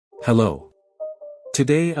Hello.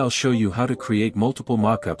 Today I'll show you how to create multiple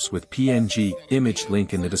mockups with PNG, image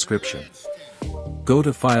link in the description. Go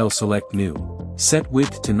to File, select New. Set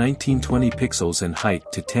width to 1920 pixels and height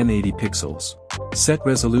to 1080 pixels. Set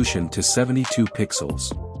resolution to 72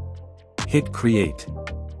 pixels. Hit Create.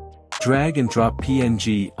 Drag and drop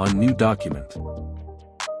PNG on New Document.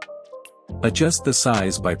 Adjust the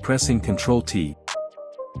size by pressing Ctrl T.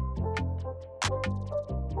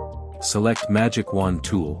 Select Magic Wand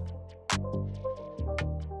tool.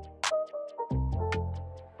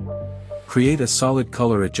 Create a solid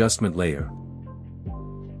color adjustment layer.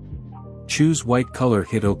 Choose white color,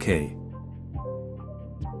 hit OK.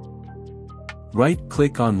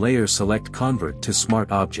 Right-click on layer, select Convert to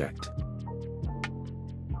Smart Object.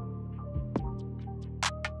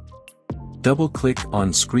 Double-click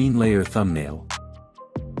on Screen Layer Thumbnail.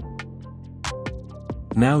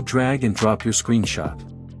 Now drag and drop your screenshot.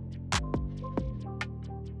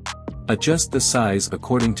 Adjust the size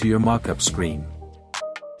according to your mockup screen.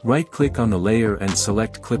 Right-click on the layer and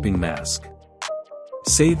select Clipping Mask.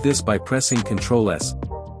 Save this by pressing Ctrl S.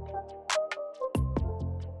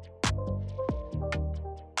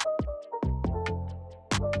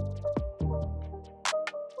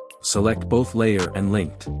 Select both layer and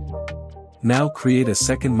linked. Now create a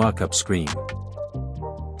second mockup screen.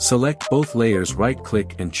 Select both layers,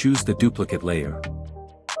 right-click and choose the duplicate layer.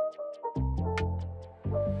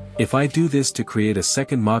 If I do this to create a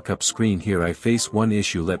second mockup screen here, I face one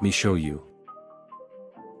issue. Let me show you.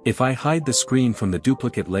 If I hide the screen from the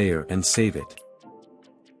duplicate layer and save it,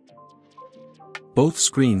 both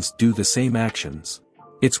screens do the same actions.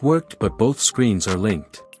 It's worked, but both screens are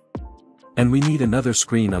linked. And we need another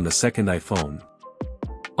screen on the second iPhone.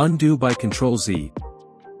 Undo by Ctrl Z.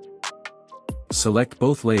 Select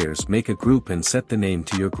both layers, make a group and set the name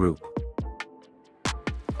to your group.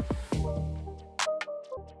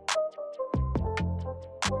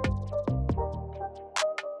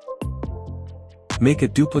 Make a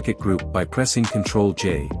duplicate group by pressing Ctrl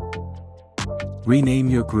J.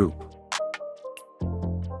 Rename your group.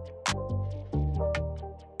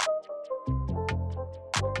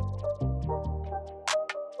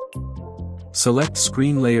 Select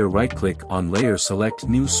screen layer, right-click on layer, select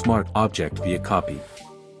New Smart Object via copy.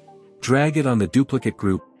 Drag it on the duplicate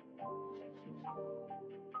group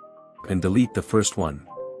and delete the first one.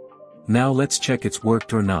 Now let's check it's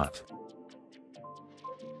worked or not.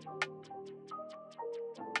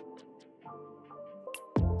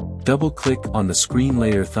 Double-click on the screen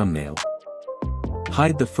layer thumbnail.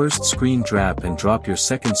 Hide the first screen, drag and drop your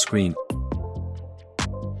second screen.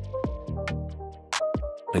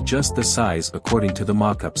 Adjust the size according to the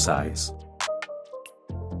mockup size.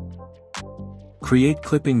 Create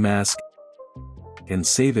clipping mask and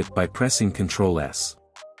save it by pressing Ctrl S.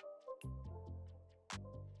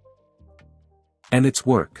 And it's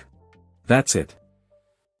work. That's it.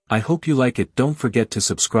 I hope you like it. Don't forget to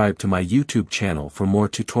subscribe to my YouTube channel for more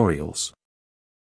tutorials.